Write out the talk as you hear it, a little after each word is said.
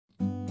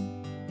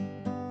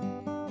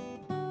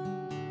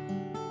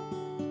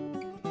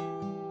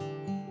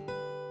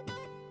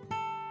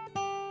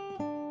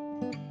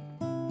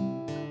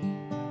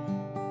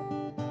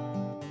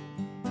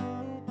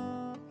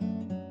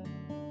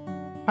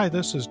Hi,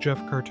 this is Jeff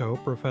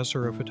Curto,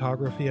 professor of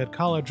photography at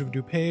College of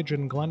DuPage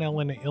in Glen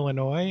Ellyn,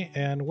 Illinois,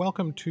 and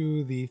welcome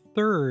to the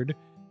third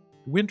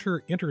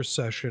winter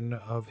intersession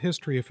of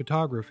History of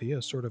Photography,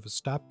 a sort of a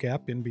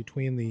stopgap in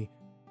between the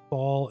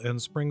fall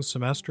and spring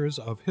semesters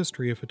of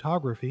History of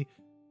Photography,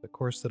 the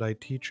course that I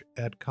teach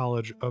at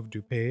College of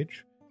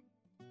DuPage.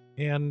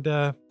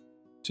 And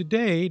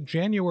today,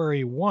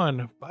 January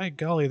 1, by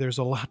golly, there's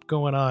a lot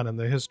going on in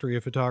the history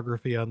of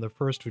photography on the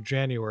 1st of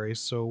January,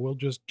 so we'll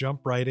just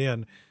jump right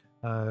in,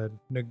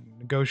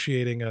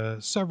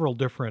 negotiating several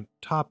different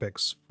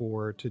topics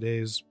for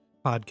today's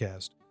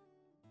podcast.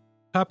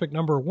 Topic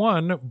number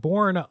 1,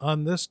 born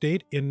on this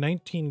date in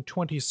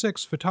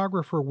 1926,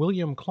 photographer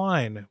William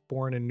Klein,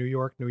 born in New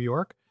York, New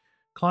York.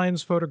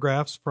 Klein's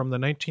photographs from the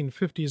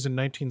 1950s and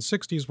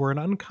 1960s were an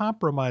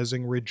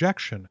uncompromising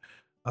rejection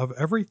of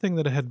everything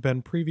that had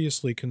been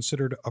previously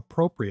considered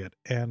appropriate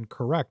and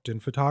correct in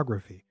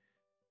photography,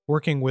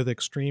 working with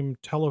extreme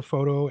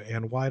telephoto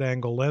and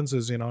wide-angle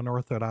lenses in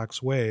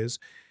unorthodox ways,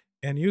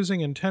 and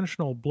using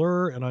intentional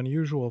blur and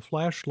unusual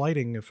flash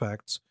lighting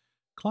effects.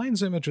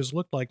 Klein's images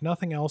looked like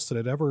nothing else that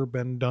had ever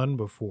been done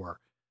before.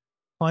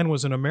 Klein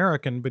was an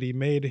American, but he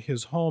made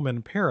his home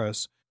in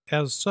Paris.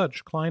 As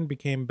such, Klein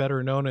became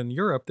better known in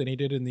Europe than he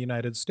did in the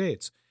United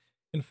States.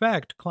 In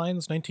fact,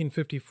 Klein's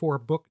 1954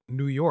 book,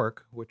 New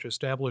York, which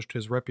established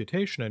his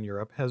reputation in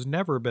Europe, has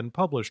never been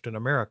published in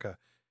America.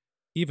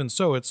 Even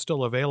so, it's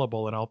still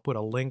available, and I'll put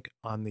a link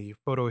on the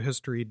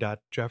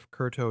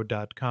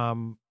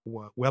photohistory.jeffcurto.com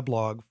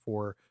weblog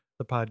for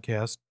the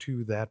podcast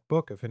to that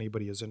book if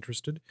anybody is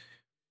interested.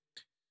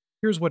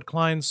 Here's what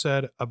Klein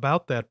said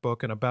about that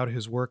book and about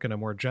his work in a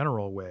more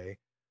general way.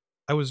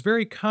 I was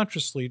very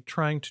consciously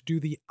trying to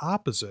do the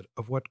opposite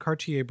of what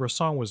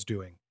Cartier-Bresson was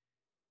doing.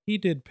 He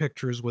did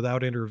pictures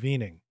without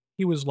intervening.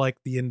 He was like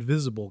the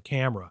invisible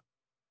camera.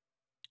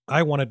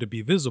 I wanted to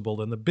be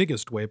visible in the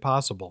biggest way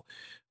possible.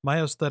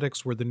 My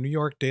aesthetics were the New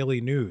York Daily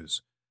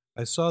News.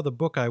 I saw the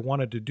book I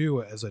wanted to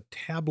do as a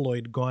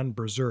tabloid gone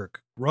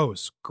berserk,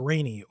 gross,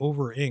 grainy,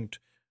 over-inked,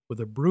 with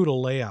a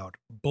brutal layout,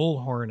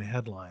 bullhorn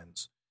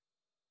headlines.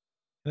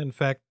 And in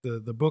fact,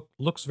 the book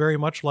looks very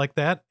much like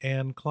that,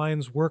 and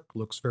Klein's work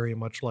looks very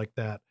much like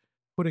that,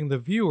 putting the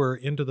viewer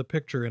into the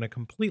picture in a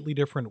completely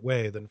different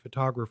way than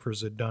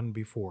photographers had done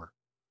before.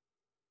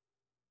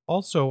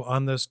 Also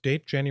on this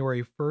date,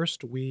 January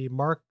 1st, we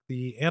mark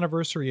the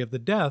anniversary of the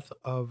death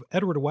of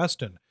Edward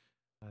Weston,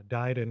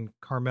 died in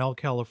Carmel,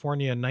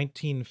 California in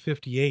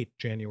 1958,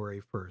 January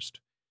 1st.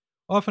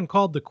 Often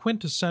called the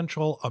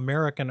quintessential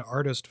American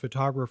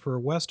artist-photographer,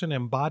 Weston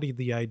embodied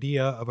the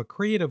idea of a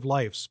creative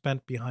life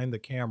spent behind the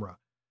camera.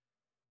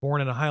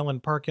 Born in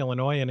Highland Park,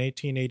 Illinois in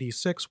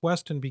 1886,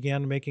 Weston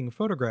began making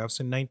photographs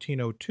in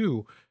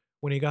 1902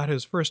 when he got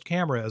his first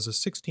camera as a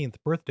 16th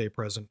birthday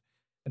present,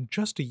 and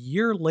just a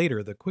year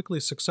later, the quickly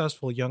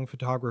successful young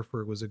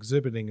photographer was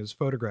exhibiting his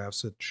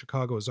photographs at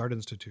Chicago's Art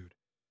Institute.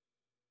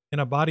 In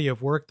a body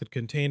of work that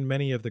contained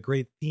many of the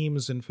great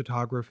themes in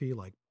photography,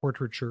 like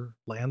portraiture,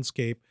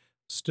 landscape,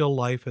 still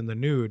life, and the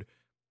nude,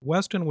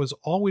 Weston was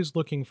always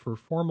looking for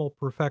formal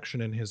perfection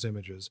in his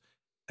images,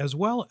 as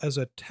well as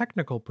a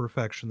technical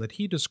perfection that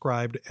he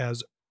described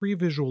as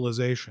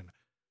pre-visualization,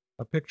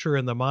 a picture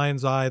in the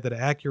mind's eye that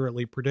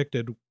accurately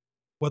predicted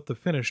what the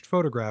finished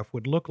photograph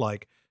would look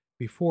like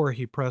before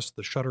he pressed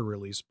the shutter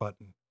release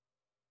button.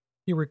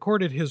 He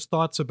recorded his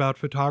thoughts about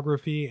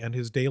photography and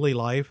his daily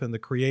life and the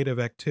creative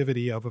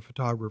activity of a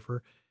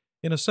photographer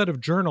in a set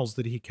of journals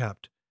that he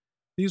kept.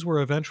 These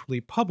were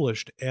eventually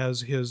published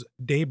as his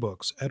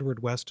daybooks,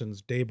 Edward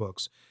Weston's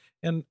daybooks.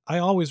 And I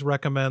always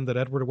recommend that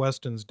Edward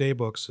Weston's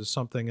daybooks is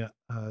something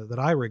that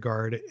I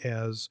regard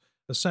as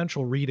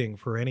essential reading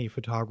for any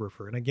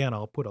photographer. And again,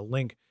 I'll put a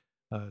link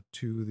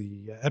to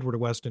the Edward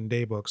Weston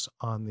daybooks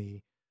on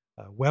the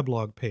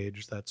weblog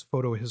page. That's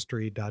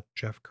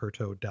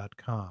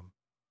photohistory.jeffcurto.com.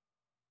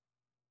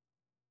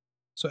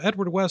 So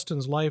Edward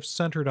Weston's life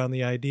centered on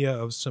the idea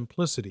of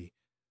simplicity,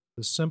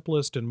 the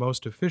simplest and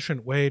most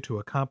efficient way to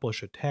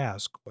accomplish a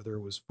task, whether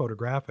it was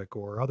photographic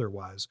or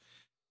otherwise.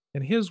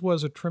 And his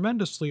was a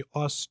tremendously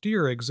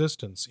austere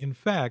existence. In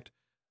fact,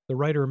 the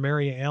writer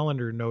Mary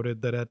Allender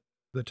noted that at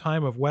the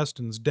time of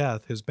Weston's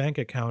death, his bank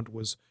account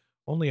was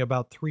only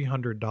about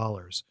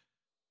 $300.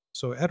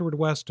 So Edward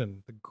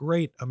Weston, the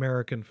great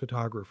American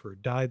photographer,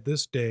 died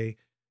this day,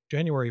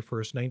 January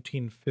 1st,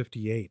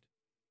 1958.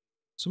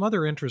 Some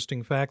other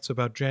interesting facts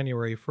about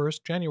January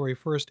 1st. January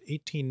 1st,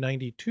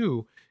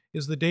 1892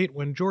 is the date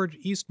when George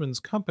Eastman's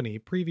company,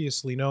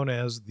 previously known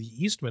as the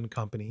Eastman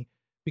Company,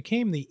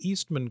 became the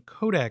Eastman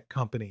Kodak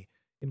Company,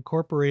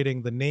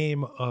 incorporating the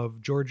name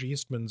of George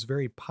Eastman's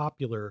very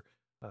popular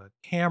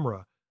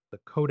camera, the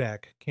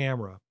Kodak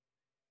camera,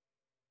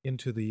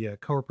 into the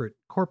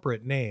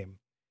corporate name.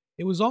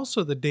 It was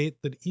also the date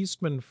that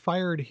Eastman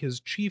fired his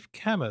chief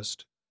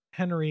chemist,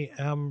 Henry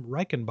M.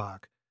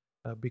 Reichenbach,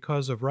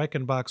 because of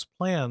Reichenbach's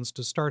plans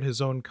to start his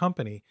own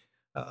company.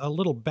 A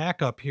little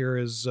backup here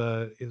is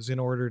in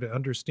order to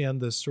understand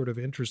this sort of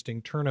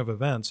interesting turn of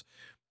events.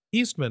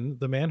 Eastman,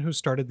 the man who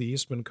started the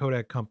Eastman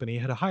Kodak Company,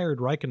 had hired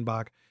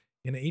Reichenbach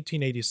in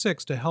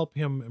 1886 to help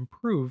him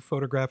improve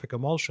photographic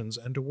emulsions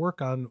and to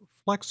work on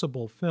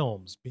flexible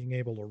films. Being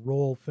able to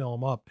roll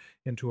film up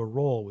into a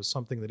roll was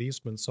something that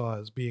Eastman saw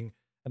as being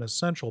an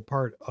essential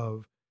part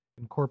of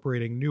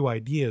incorporating new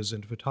ideas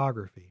into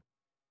photography.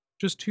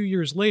 Just 2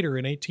 years later,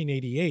 in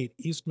 1888,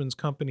 Eastman's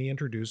company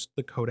introduced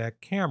the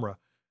Kodak camera,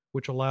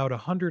 which allowed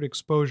 100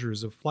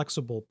 exposures of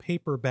flexible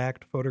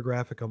paper-backed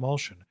photographic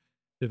emulsion,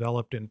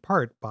 developed in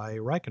part by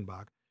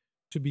Reichenbach,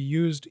 to be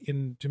used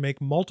to make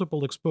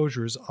multiple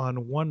exposures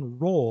on one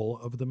roll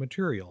of the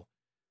material.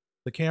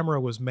 The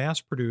camera was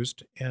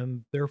mass-produced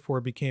and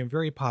therefore became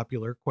very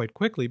popular quite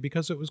quickly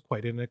because it was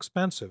quite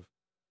inexpensive.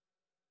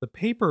 The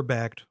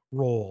paper-backed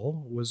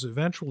roll was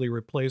eventually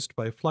replaced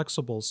by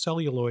flexible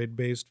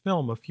celluloid-based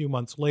film a few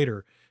months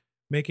later,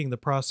 making the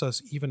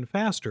process even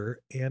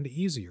faster and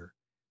easier.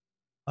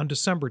 On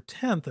December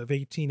 10th of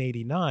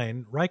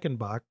 1889,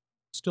 Reichenbach,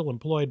 still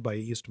employed by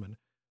Eastman,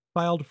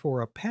 filed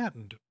for a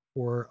patent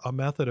for a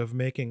method of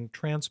making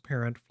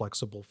transparent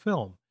flexible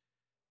film.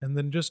 And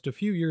then just a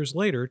few years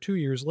later, 2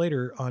 years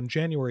later, on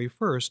January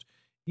 1st,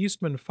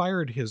 Eastman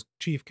fired his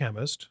chief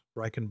chemist,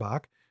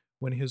 Reichenbach,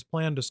 when his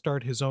plan to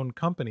start his own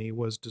company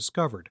was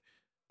discovered.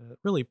 It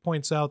really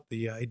points out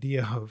the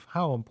idea of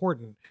how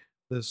important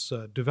this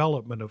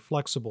development of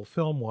flexible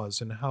film was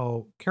and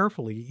how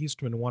carefully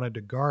Eastman wanted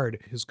to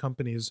guard his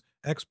company's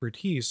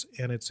expertise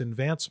and its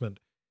advancement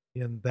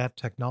in that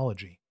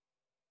technology.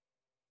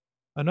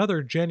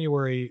 Another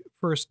January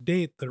 1st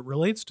date that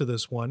relates to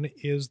this one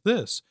is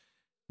this.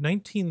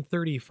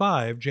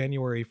 1935,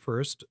 January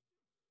 1st,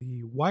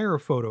 the wire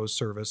photo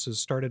service is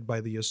started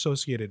by the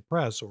Associated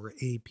Press, or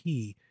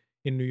AP,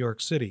 in New York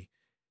City.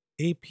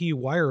 AP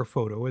Wire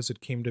Photo, as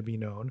it came to be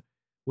known,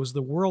 was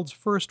the world's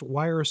first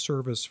wire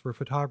service for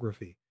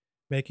photography,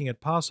 making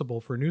it possible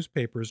for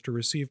newspapers to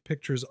receive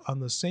pictures on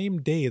the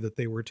same day that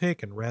they were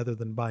taken rather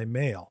than by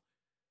mail.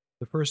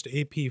 The first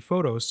AP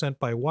photo sent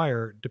by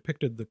wire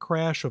depicted the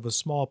crash of a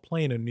small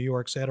plane in New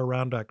York's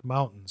Adirondack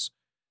Mountains.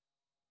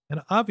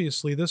 And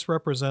obviously, this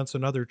represents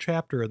another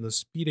chapter in the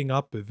speeding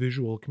up of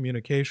visual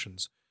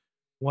communications,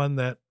 one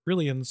that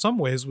really in some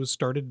ways was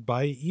started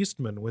by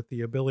Eastman with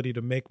the ability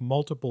to make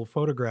multiple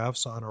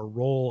photographs on a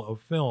roll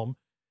of film,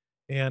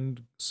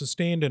 and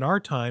sustained in our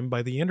time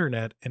by the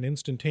internet and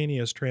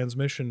instantaneous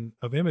transmission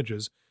of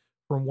images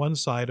from one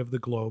side of the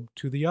globe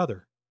to the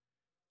other.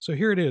 So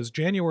here it is,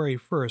 January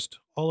 1st,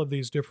 all of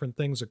these different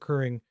things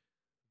occurring,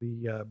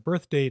 the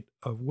birth date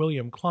of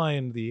William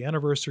Klein, the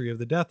anniversary of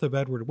the death of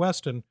Edward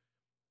Weston,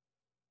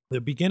 the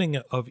beginning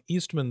of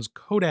Eastman's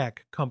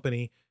Kodak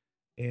company,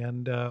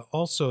 and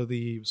also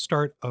the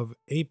start of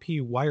AP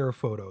Wire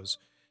Photos.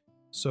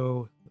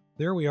 So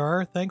there we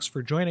are. Thanks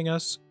for joining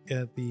us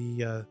at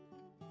the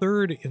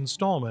third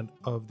installment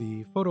of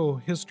the Photo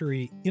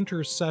History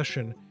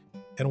Intercession,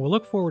 and we'll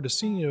look forward to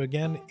seeing you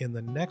again in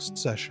the next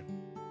session.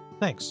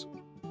 Thanks.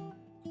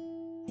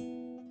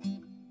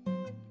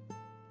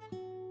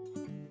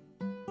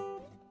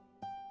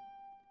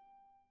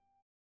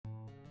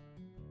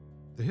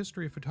 The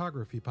History of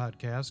Photography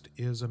podcast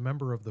is a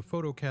member of the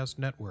Photocast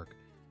Network.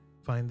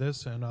 Find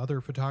this and other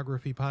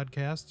photography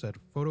podcasts at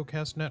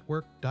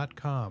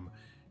photocastnetwork.com,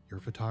 your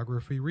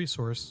photography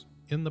resource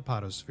in the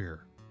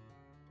potosphere.